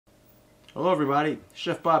Hello everybody,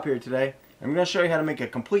 Chef Bob here today. I'm going to show you how to make a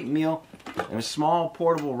complete meal in a small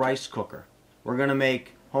portable rice cooker. We're going to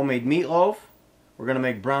make homemade meatloaf, we're going to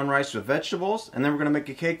make brown rice with vegetables, and then we're going to make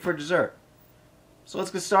a cake for dessert. So let's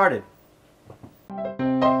get started.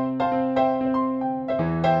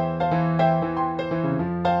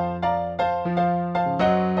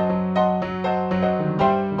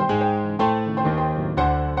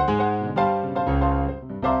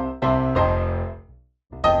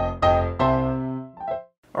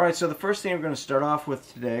 Alright, so the first thing we're going to start off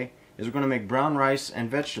with today is we're going to make brown rice and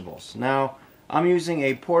vegetables. Now, I'm using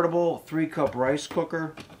a portable 3-cup rice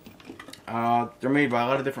cooker. They're made by a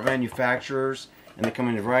lot of different manufacturers, and they come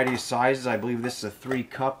in a variety of sizes. I believe this is a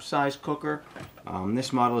 3-cup size cooker.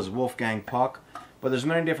 This model is Wolfgang Puck, but there's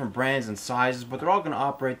many different brands and sizes, but they're all going to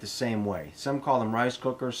operate the same way. Some call them rice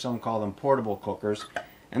cookers, some call them portable cookers,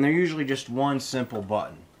 and they're usually just one simple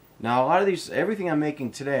button. Now, a lot of these, everything I'm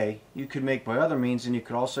making today, you could make by other means, and you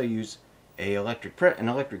could also use an electric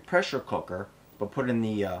pressure cooker, but put in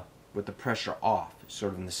the with the pressure off,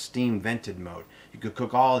 sort of in the steam vented mode. You could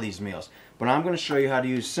cook all of these meals, but I'm going to show you how to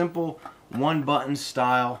use simple one-button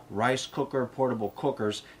style rice cooker portable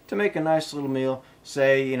cookers to make a nice little meal.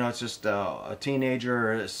 Say, you know, it's just a teenager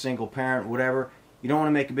or a single parent, whatever. You don't want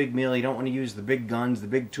to make a big meal. You don't want to use the big guns, the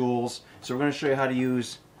big tools. So we're going to show you how to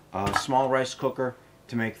use a small rice cooker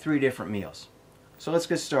to make 3 different meals. So let's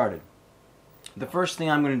get started. The first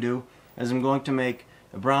thing I'm going to do is I'm going to make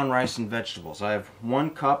the brown rice and vegetables. I have 1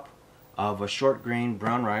 cup of a short grain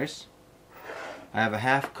brown rice. I have a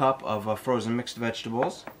 ½ cup of frozen mixed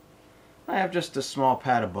vegetables. I have just a small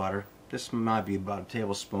pat of butter. This might be about a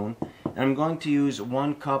tablespoon. And I'm going to use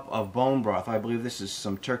 1 cup of bone broth. I believe this is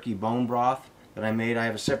some turkey bone broth that I made. I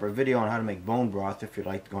have a separate video on how to make bone broth if you'd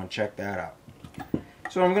like to go and check that out.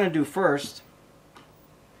 So what I'm going to do first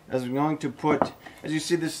is I'm going to put, as you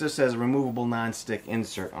see, this has a removable non-stick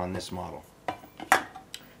insert on this model.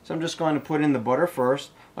 So I'm just going to put in the butter first.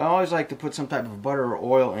 I always like to put some type of butter or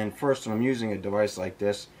oil in first when I'm using a device like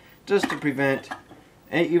this, just to prevent,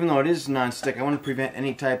 even though it is non-stick, I want to prevent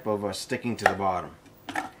any type of sticking to the bottom.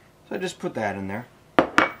 So I just put that in there.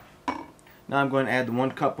 Now I'm going to add the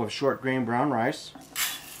 1 cup of short grain brown rice.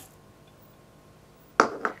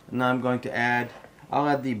 And now I'm going to I'll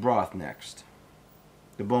add the broth next.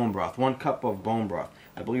 The bone broth, 1 cup of bone broth.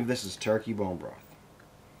 I believe this is turkey bone broth.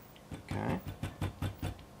 Okay.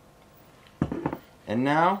 And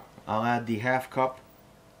now I'll add the ½ cup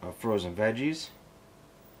of frozen veggies.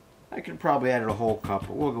 I could probably add a whole cup,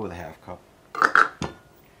 but we'll go with a ½ cup.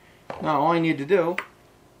 Now all I need to do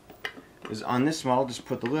is on this model just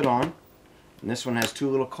put the lid on, and this one has 2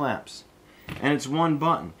 little clamps. And it's 1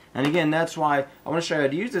 button. And again, that's why I want to show you how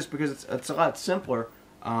to use this, because it's a lot simpler.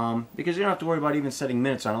 Because you don't have to worry about even setting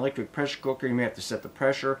minutes. On an electric pressure cooker, you may have to set the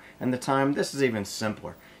pressure and the time. This is even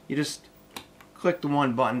simpler. You just click the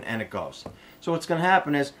 1 button and it goes. So what's going to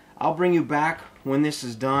happen is I'll bring you back when this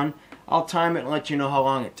is done. I'll time it and let you know how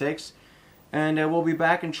long it takes, and we'll be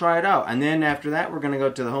back and try it out. And then after that, we're going to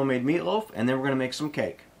go to the homemade meatloaf, and then we're going to make some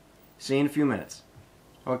cake. See you in a few minutes.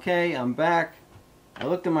 Okay, I'm back. I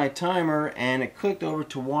looked at my timer and it clicked over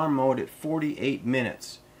to warm mode at 48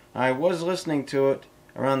 minutes. I was listening to it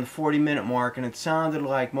around the 40-minute mark, and it sounded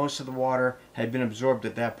like most of the water had been absorbed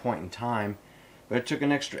at that point in time, but it took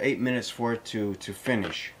an extra 8 minutes for it to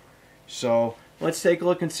finish. So let's take a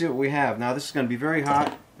look and see what we have. Now this is going to be very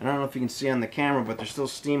hot, and I don't know if you can see on the camera, but there's still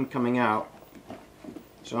steam coming out.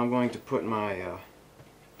 So I'm going to put my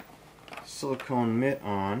silicone mitt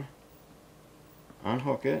on,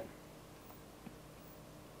 unhook it,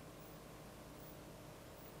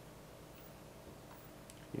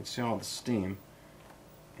 you can see all the steam.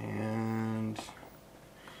 And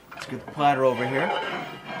let's get the platter over here.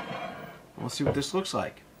 We'll see what this looks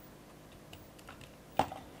like. Give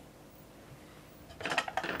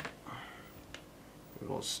it a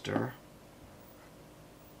little stir.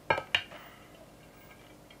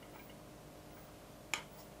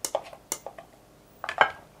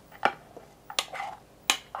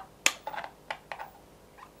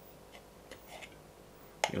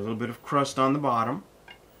 Get a little bit of crust on the bottom,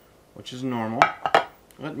 which is normal.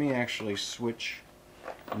 Let me actually switch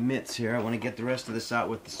mitts here. I want to get the rest of this out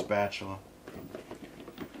with the spatula.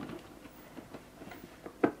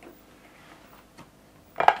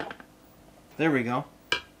 There we go.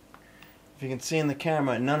 If you can see in the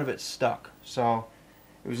camera, none of it stuck. So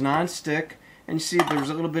it was non-stick, and you see there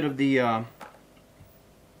was a little bit of the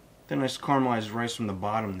nice caramelized rice from the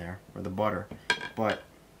bottom there, or the butter. But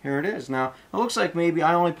here it is. Now it looks like maybe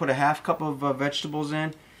I only put a ½ cup of vegetables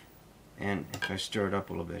in. And if I stir it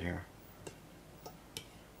up a little bit here,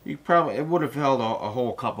 it would have held a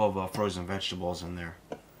whole cup of frozen vegetables in there.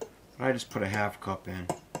 But I just put a half cup in.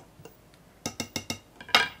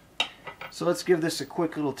 So let's give this a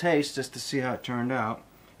quick little taste just to see how it turned out.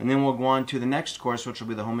 And then we'll go on to the next course, which will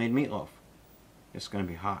be the homemade meatloaf. It's going to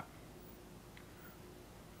be hot.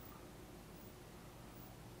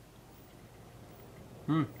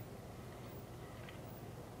 The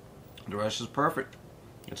rice is perfect.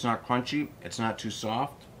 It's not crunchy. It's not too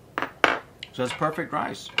soft. So it's perfect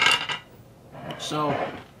rice. So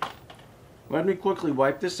let me quickly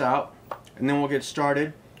wipe this out, and then we'll get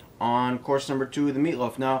started on course number 2 of the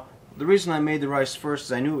meatloaf. Now, the reason I made the rice first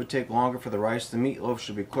is I knew it would take longer for the rice. The meatloaf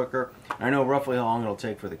should be quicker. I know roughly how long it'll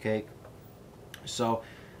take for the cake. So,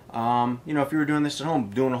 you know, if you were doing this at home,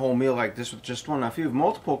 doing a whole meal like this with just one, now if you have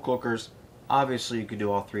multiple cookers, obviously you could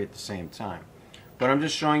do all 3 at the same time. But I'm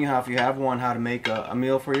just showing you how, if you have one, how to make a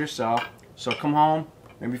meal for yourself. So come home,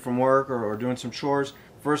 maybe from work or doing some chores.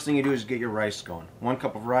 First thing you do is get your rice going. 1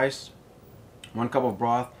 cup of rice, 1 cup of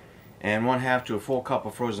broth, and 1/2 to a full cup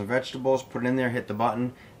of frozen vegetables. Put it in there, hit the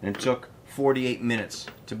button, and it took 48 minutes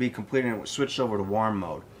to be completed, and it switched over to warm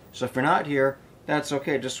mode. So if you're not here, that's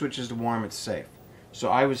okay. It just switches to warm. It's safe. So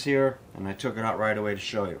I was here, and I took it out right away to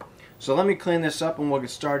show you. So let me clean this up, and we'll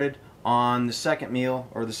get started on the second meal,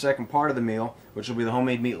 or the second part of the meal, which will be the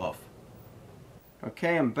homemade meatloaf.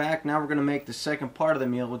 Okay, I'm back. Now we're going to make the second part of the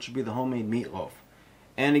meal, which will be the homemade meatloaf.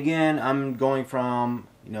 And again, I'm going from,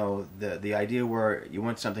 you know, the idea where you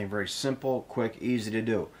want something very simple, quick, easy to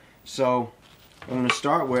do. So what I'm going to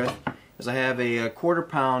start with is I have a 1/4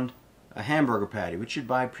 pound hamburger patty, which you'd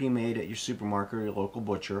buy pre-made at your supermarket or your local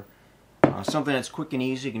butcher. Something that's quick and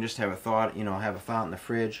easy. You can just have a thaw, you know, have a thaw in the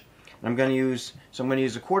fridge. And I'm going to use a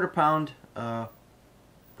 1/4 pound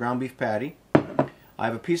ground beef patty. I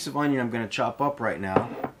have a piece of onion I'm going to chop up right now.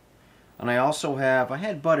 And I also have, I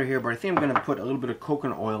had butter here, but I think I'm going to put a little bit of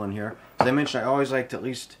coconut oil in here. As I mentioned, I always like to at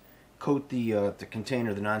least coat the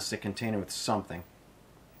container, the non-stick container, with something.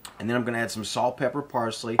 And then I'm going to add some salt, pepper,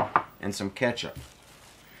 parsley, and some ketchup.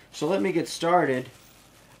 So let me get started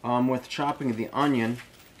with chopping the onion.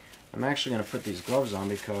 I'm actually going to put these gloves on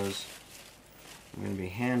because I'm going to be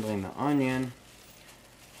handling the onion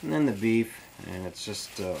and then the beef, and it's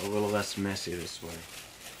just a little less messy this way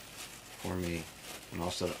for me. And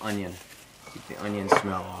also the onion, keep the onion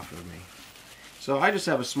smell off of me. So I just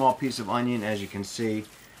have a small piece of onion, as you can see,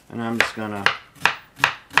 and I'm just going to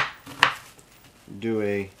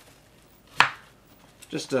do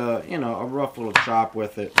just a, you know, a rough little chop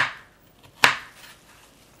with it.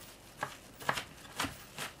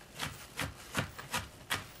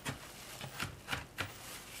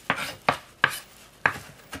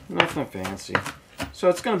 Nothing fancy. So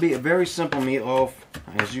it's going to be a very simple meatloaf,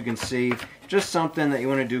 as you can see. Just something that you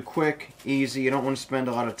want to do quick, easy. You don't want to spend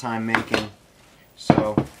a lot of time making.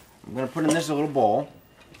 So I'm going to put in this little bowl.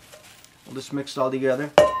 We'll just mix it all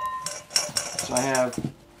together. So I have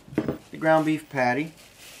the ground beef patty.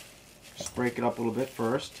 Just break it up a little bit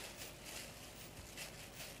first.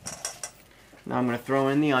 Now I'm going to throw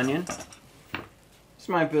in the onion. This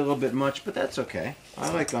might be a little bit much, but that's okay. I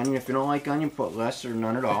like onion. If you don't like onion, put less or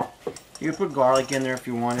none at all. You can put garlic in there if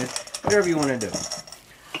you wanted. Whatever you want to do.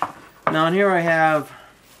 Now in here I have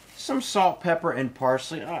some salt, pepper, and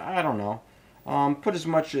parsley. I don't know. Put as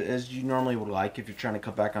much as you normally would like. If you're trying to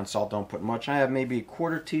cut back on salt, don't put much. I have maybe a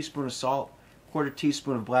 1/4 teaspoon of salt, 1/4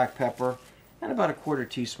 teaspoon of black pepper, and about a 1/4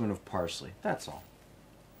 teaspoon of parsley. That's all.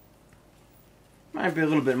 Might be a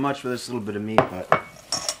little bit much for this little bit of meat, but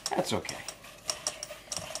that's okay.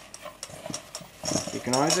 You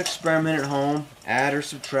can always experiment at home, add or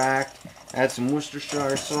subtract, add some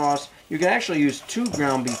Worcestershire sauce. You can actually use 2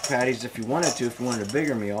 ground beef patties if you wanted to, if you wanted a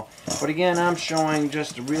bigger meal. But again, I'm showing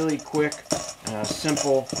just a really quick,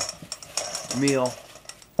 simple meal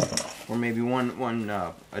for maybe one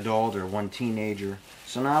adult or one teenager.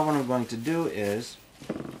 So now what I'm going to do is,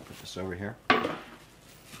 put this over here. What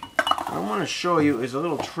I want to show you is a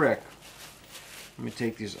little trick. Let me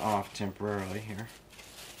take these off temporarily here.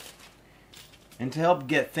 And to help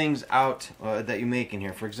get things out that you make in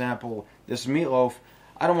here. For example, this meatloaf,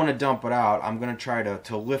 I don't want to dump it out. I'm going to try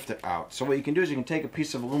to lift it out. So what you can do is you can take a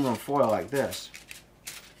piece of aluminum foil like this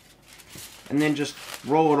and then just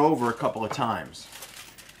roll it over a couple of times.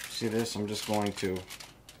 See this? I'm just going to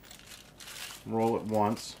roll it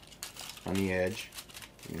once on the edge.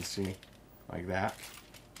 You can see like that.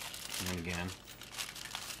 And again.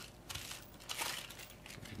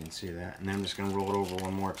 If you can see that. And then I'm just going to roll it over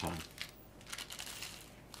one more time.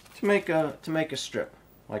 To make a strip,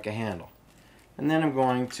 like a handle. And then I'm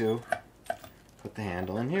going to put the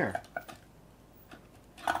handle in here.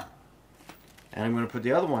 And I'm going to put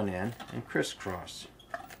the other one in and crisscross.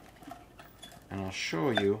 and I'll show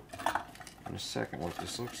you in a second what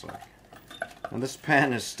this looks like. Now this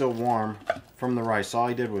pan is still warm from the rice. All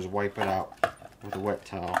I did was wipe it out with a wet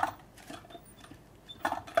towel.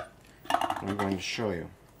 I'm going to show you.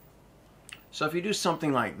 So if you do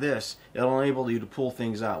something like this, it'll enable you to pull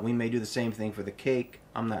things out. We may do the same thing for the cake,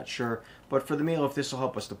 I'm not sure. But for the meatloaf, this will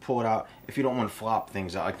help us to pull it out if you don't want to flop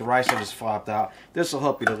things out. Like the rice I just flopped out, this will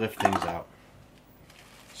help you to lift things out.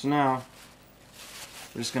 So now,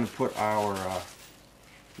 we're just going to put our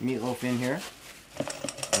meatloaf in here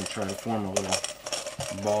and try to form a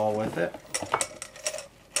little ball with it.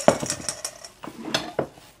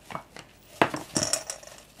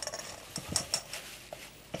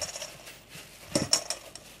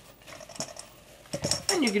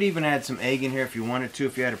 And you could even add some egg in here if you wanted to,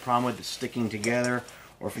 if you had a problem with it sticking together,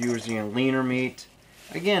 or if you were using leaner meat.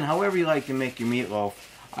 Again, however you like to make your meatloaf.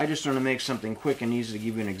 I just want to make something quick and easy to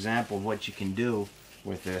give you an example of what you can do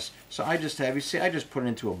with this. So I just have, you see, I just put it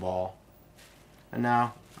into a ball. And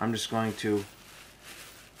now I'm just going to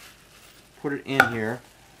put it in here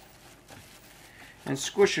and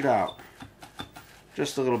squish it out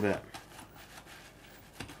just a little bit.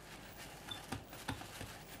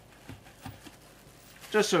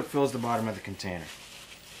 Just so it fills the bottom of the container.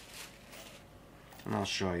 And I'll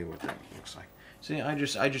show you what that looks like. See, I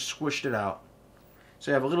just squished it out.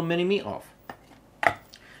 So you have a little mini meatloaf.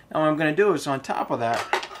 Now what I'm going to do is on top of that,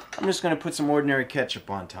 I'm just going to put some ordinary ketchup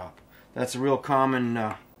on top. That's a real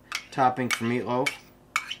common topping for meatloaf.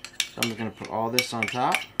 So I'm just going to put all this on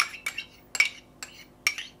top.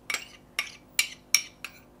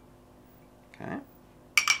 Okay.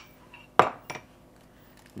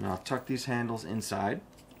 Now tuck these handles inside.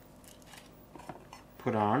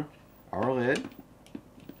 Put on our lid.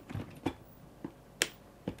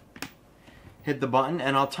 Hit the button,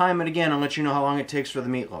 and I'll time it again and let you know how long it takes for the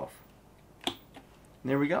meatloaf.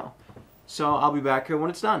 There we go. So I'll be back here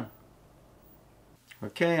when it's done.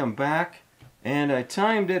 Okay, I'm back, and I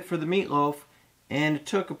timed it for the meatloaf, and it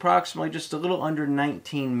took approximately just a little under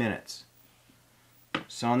 19 minutes.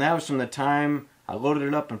 So and that was from the time I loaded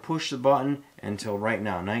it up and pushed the button until right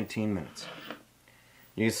now, 19 minutes.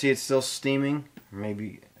 You can see it's still steaming.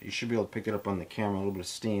 Maybe you should be able to pick it up on the camera, a little bit of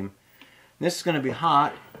steam. This is going to be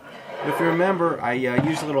hot. If you remember, I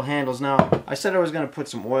used little handles. Now, I said I was going to put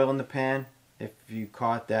some oil in the pan, if you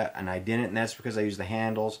caught that, and I didn't, and that's because I used the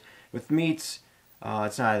handles. With meats,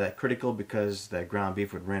 it's not that critical because the ground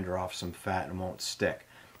beef would render off some fat and won't stick.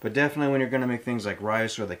 But definitely when you're going to make things like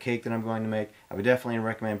rice or the cake that I'm going to make, I would definitely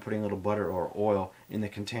recommend putting a little butter or oil in the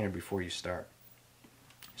container before you start.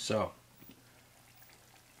 So,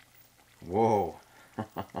 whoa.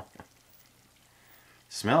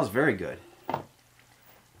 Smells very good.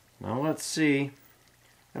 Now let's see.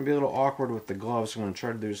 I'm going to be a little awkward with the gloves, so I'm going to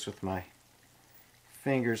try to do this with my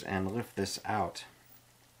fingers and lift this out.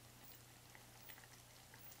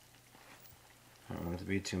 I don't want it to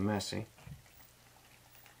be too messy.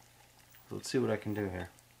 So let's see what I can do here.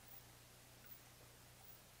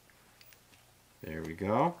 There we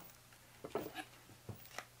go. Put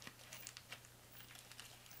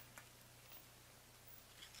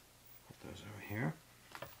those over here.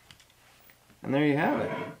 And there you have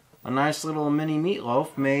it. A nice little mini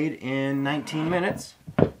meatloaf made in 19 minutes.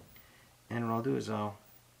 And what I'll do is I'll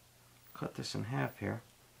cut this in half here.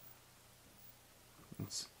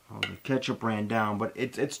 The ketchup ran down, but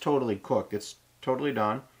it's totally cooked. It's totally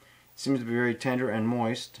done. It seems to be very tender and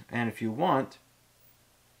moist. And if you want,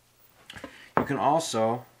 you can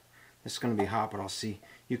also, this is going to be hot, but I'll see.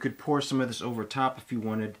 You could pour some of this over top if you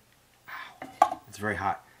wanted. Ow, it's very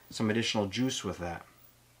hot. Some additional juice with that.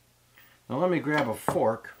 Now let me grab a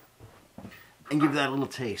fork and give that a little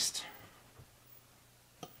taste.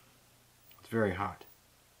 It's very hot.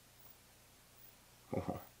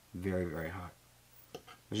 Oh, very, very hot.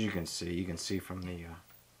 As you can see from the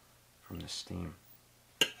steam.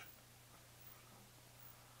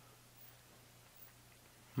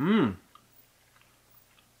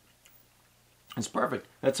 It's perfect.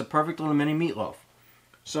 That's a perfect little mini meatloaf.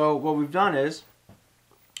 So what we've done is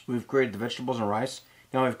we've created the vegetables and rice.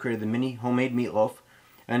 Now I've created the mini homemade meatloaf.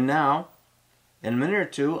 And now, in a minute or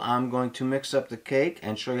two, I'm going to mix up the cake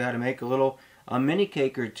and show you how to make a mini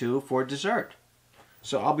cake or two for dessert.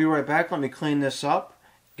 So I'll be right back. Let me clean this up,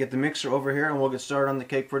 get the mixer over here, and we'll get started on the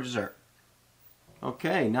cake for dessert.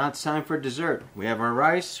 Okay, now it's time for dessert. We have our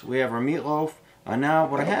rice, we have our meatloaf. Now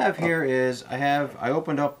what I have here is I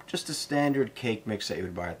opened up just a standard cake mix that you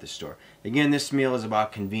would buy at the store. Again, this meal is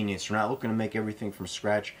about convenience. We're not looking to make everything from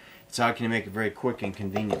scratch. It's how can you make a very quick and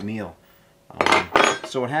convenient meal.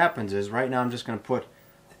 So what happens is, right now I'm just going to put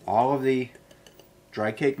all of the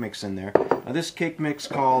dry cake mix in there. Now this cake mix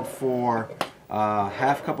called for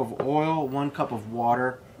half cup of oil, 1 cup of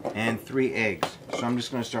water, and 3 eggs. So I'm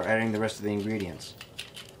just going to start adding the rest of the ingredients.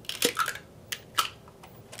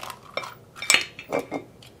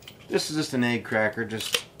 This is just an egg cracker,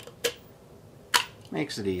 just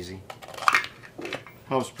makes it easy.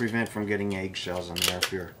 Helps prevent from getting eggshells in there.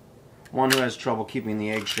 If you're one who has trouble keeping the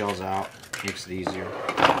eggshells out, makes it easier.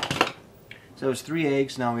 So it's 3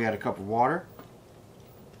 eggs. Now we add a cup of water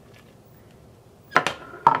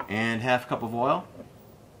and half cup of oil.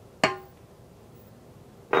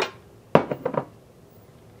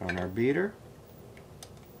 On our beater.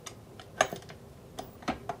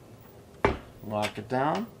 Lock it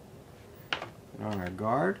down. Put on our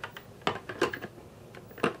guard.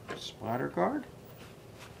 Splatter guard.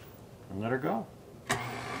 And let her go.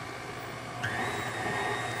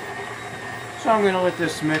 So I'm going to let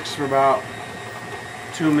this mix for about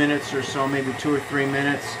 2 minutes or so, maybe 2 or 3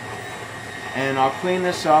 minutes. And I'll clean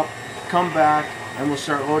this up, come back, and we'll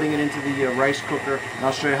start loading it into the rice cooker. And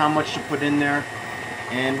I'll show you how much to put in there.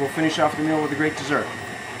 And we'll finish off the meal with a great dessert.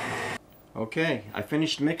 Okay, I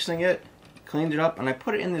finished mixing it, cleaned it up, and I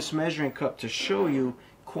put it in this measuring cup to show you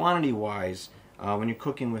quantity-wise when you're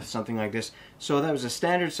cooking with something like this. So that was a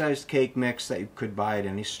standard-sized cake mix that you could buy at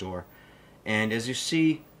any store. And as you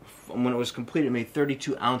see, when it was complete, it made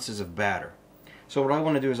 32 ounces of batter. So what I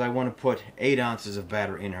want to do is I want to put 8 ounces of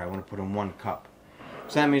batter in here. I want to put in 1 cup.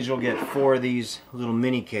 So that means you'll get 4 of these little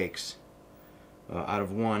mini cakes out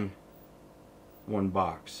of one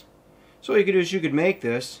box. So what you could do is you could make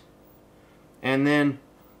this and then,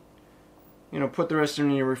 you know, put the rest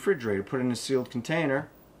in your refrigerator, put it in a sealed container,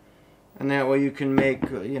 and that way you can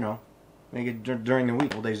make, make it during the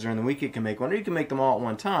week. All days during the week you can make one. Or you can make them all at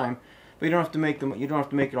one time, but you don't have to make them. You don't have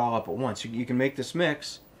to make it all up at once. You can make this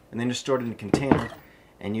mix and then just store it in a container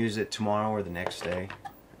and use it tomorrow or the next day.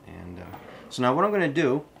 And so now what I'm going to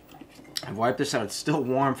do, I've wiped this out. It's still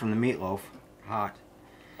warm from the meatloaf, hot.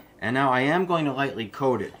 And now I am going to lightly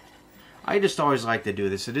coat it. I just always like to do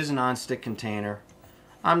this. It is a non-stick container.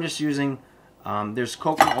 I'm just using, there's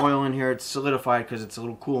coconut oil in here. It's solidified because it's a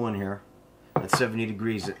little cool in here. At 70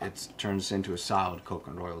 degrees it turns into a solid,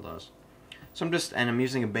 coconut oil does. So I'm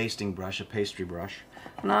using a basting brush, a pastry brush.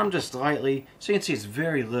 And I'm just lightly, so you can see it's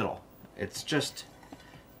very little. It's just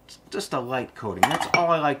a light coating. That's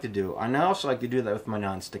all I like to do. And I also like to do that with my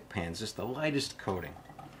non-stick pans, just the lightest coating.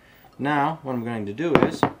 Now, what I'm going to do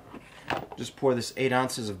is just pour this 8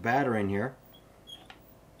 ounces of batter in here.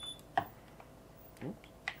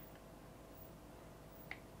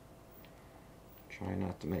 Try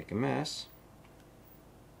not to make a mess.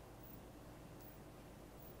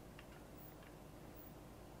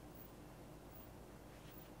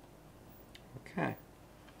 Okay.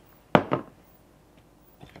 Got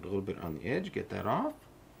a little bit on the edge, get that off.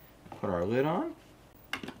 Put our lid on.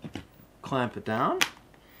 Clamp it down.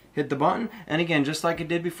 Hit the button, and again, just like I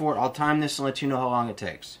did before, I'll time this and let you know how long it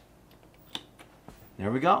takes.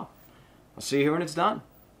 There we go. I'll see you here when it's done.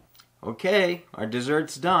 Okay, our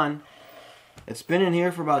dessert's done. It's been in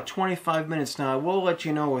here for about 25 minutes now. I will let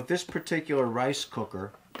you know with this particular rice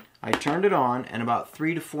cooker, I turned it on, and about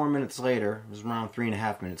 3 to 4 minutes later, it was around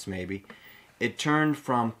 3.5 minutes maybe, it turned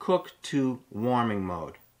from cook to warming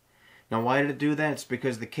mode. Now why did it do that? It's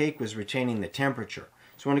because the cake was retaining the temperature.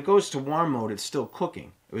 So when it goes to warm mode, it's still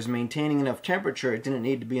cooking. It was maintaining enough temperature, it didn't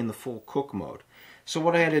need to be in the full cook mode. So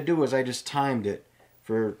what I had to do was I just timed it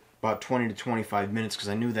for about 20 to 25 minutes because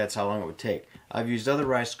I knew that's how long it would take. I've used other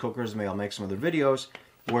rice cookers, maybe I'll make some other videos,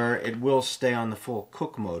 where it will stay on the full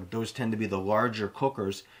cook mode. Those tend to be the larger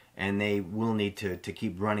cookers and they will need to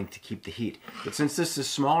keep running to keep the heat. But since this is a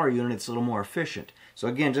smaller unit, it's a little more efficient. So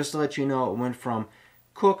again, just to let you know, it went from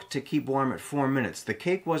cook to keep warm at 4 minutes. The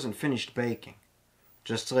cake wasn't finished baking.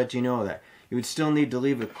 Just to let you know that. You would still need to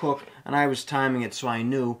leave it cook, and I was timing it so I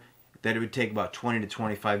knew that it would take about 20 to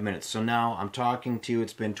 25 minutes. So now I'm talking to you,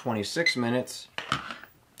 it's been 26 minutes.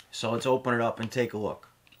 So let's open it up and take a look.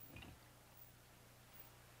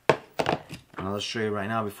 Now let's show you right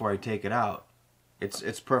now before I take it out.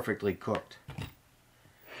 It's perfectly cooked.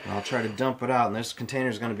 And I'll try to dump it out, and this container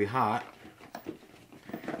is going to be hot.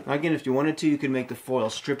 Now again, if you wanted to, you could make the foil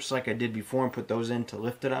strips like I did before and put those in to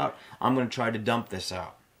lift it out. I'm going to try to dump this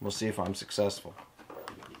out. We'll see if I'm successful.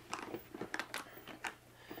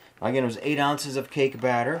 Again, it was 8 ounces of cake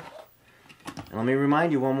batter. And let me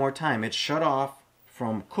remind you one more time, it shut off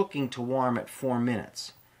from cooking to warm at 4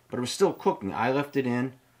 minutes. But it was still cooking. I left it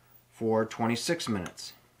in for 26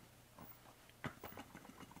 minutes.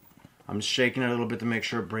 I'm just shaking it a little bit to make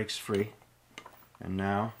sure it breaks free. And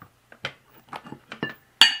now,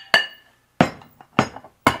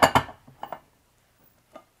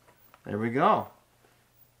 there we go.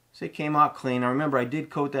 So it came out clean. Now remember, I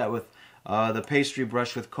did coat that with the pastry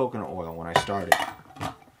brush with coconut oil when I started.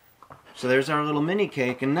 So there's our little mini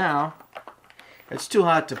cake, and now it's too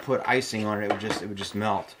hot to put icing on it. It would just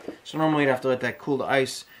melt. So normally you'd have to let that cool to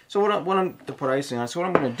ice. So what I'm to put icing on. So what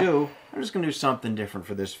I'm going to do, I'm just going to do something different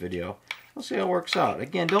for this video. We'll see how it works out.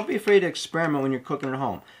 Again, don't be afraid to experiment when you're cooking at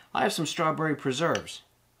home. I have some strawberry preserves.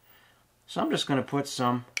 So I'm just going to put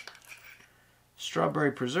some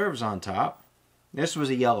strawberry preserves on top. This was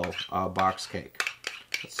a yellow box cake.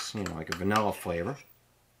 It's, you know, like a vanilla flavor.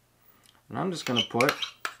 And I'm just going to put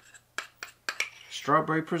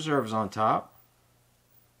strawberry preserves on top.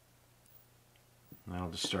 That'll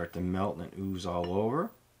just start to melt and ooze all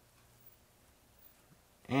over.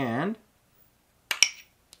 And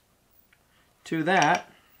to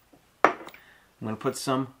that, I'm going to put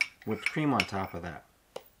some whipped cream on top of that.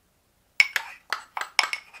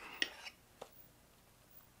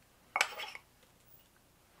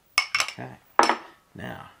 Okay.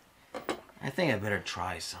 Now, I think I better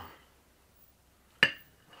try some.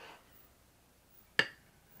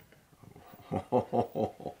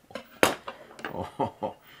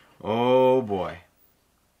 Oh boy.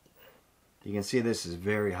 You can see this is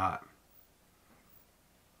very hot.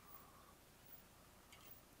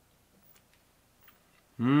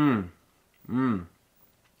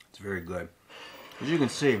 It's very good. As you can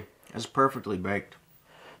see, it's perfectly baked.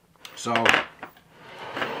 So,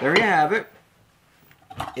 there you have it.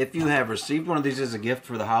 If you have received one of these as a gift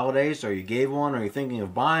for the holidays, or you gave one, or you're thinking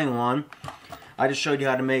of buying one, I just showed you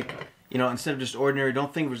how to make, you know, instead of just ordinary,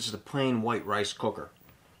 don't think of it as just a plain white rice cooker.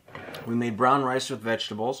 We made brown rice with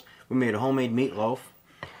vegetables, we made a homemade meatloaf,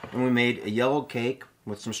 and we made a yellow cake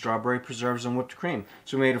with some strawberry preserves and whipped cream.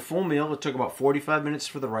 So we made a full meal. It took about 45 minutes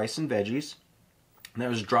for the rice and veggies. And that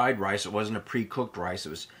was dried rice. It wasn't a pre-cooked rice. It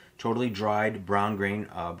was totally dried brown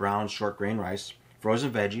short grain rice,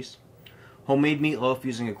 frozen veggies. Homemade meatloaf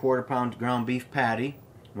using a 1/4 pound ground beef patty.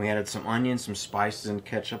 We added some onions, some spices, and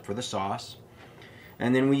ketchup for the sauce.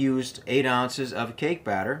 And then we used 8 ounces of cake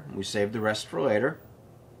batter. We saved the rest for later.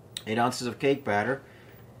 8 ounces of cake batter.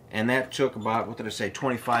 And that took about, what did I say,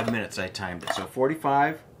 25 minutes I timed it. So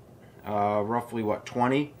 45, roughly what,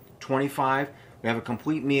 20, 25. We have a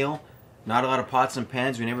complete meal. Not a lot of pots and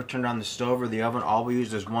pans. We never turned on the stove or the oven. All we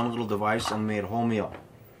used is one little device and we made a whole meal.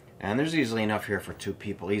 And there's easily enough here for 2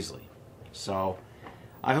 people, easily. So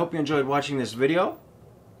I hope you enjoyed watching this video.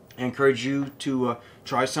 I encourage you to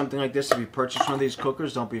try something like this. If you purchase one of these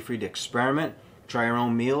cookers, don't be afraid to experiment. Try your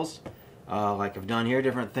own meals. Like I've done here,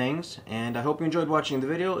 different things. And I hope you enjoyed watching the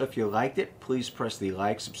video. If you liked it, please press the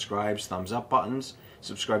like, subscribe, thumbs up buttons.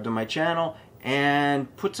 Subscribe to my channel.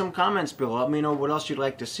 And put some comments below. Let me know what else you'd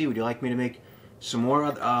like to see. Would you like me to make some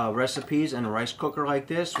more recipes in a rice cooker like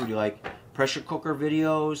this? Would you like pressure cooker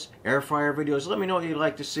videos, air fryer videos? Let me know what you'd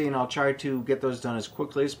like to see, and I'll try to get those done as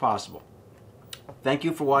quickly as possible. Thank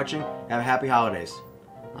you for watching. Have happy holidays.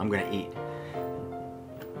 I'm going to eat.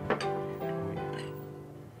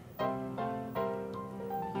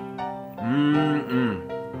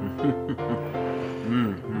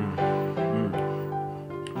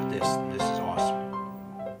 This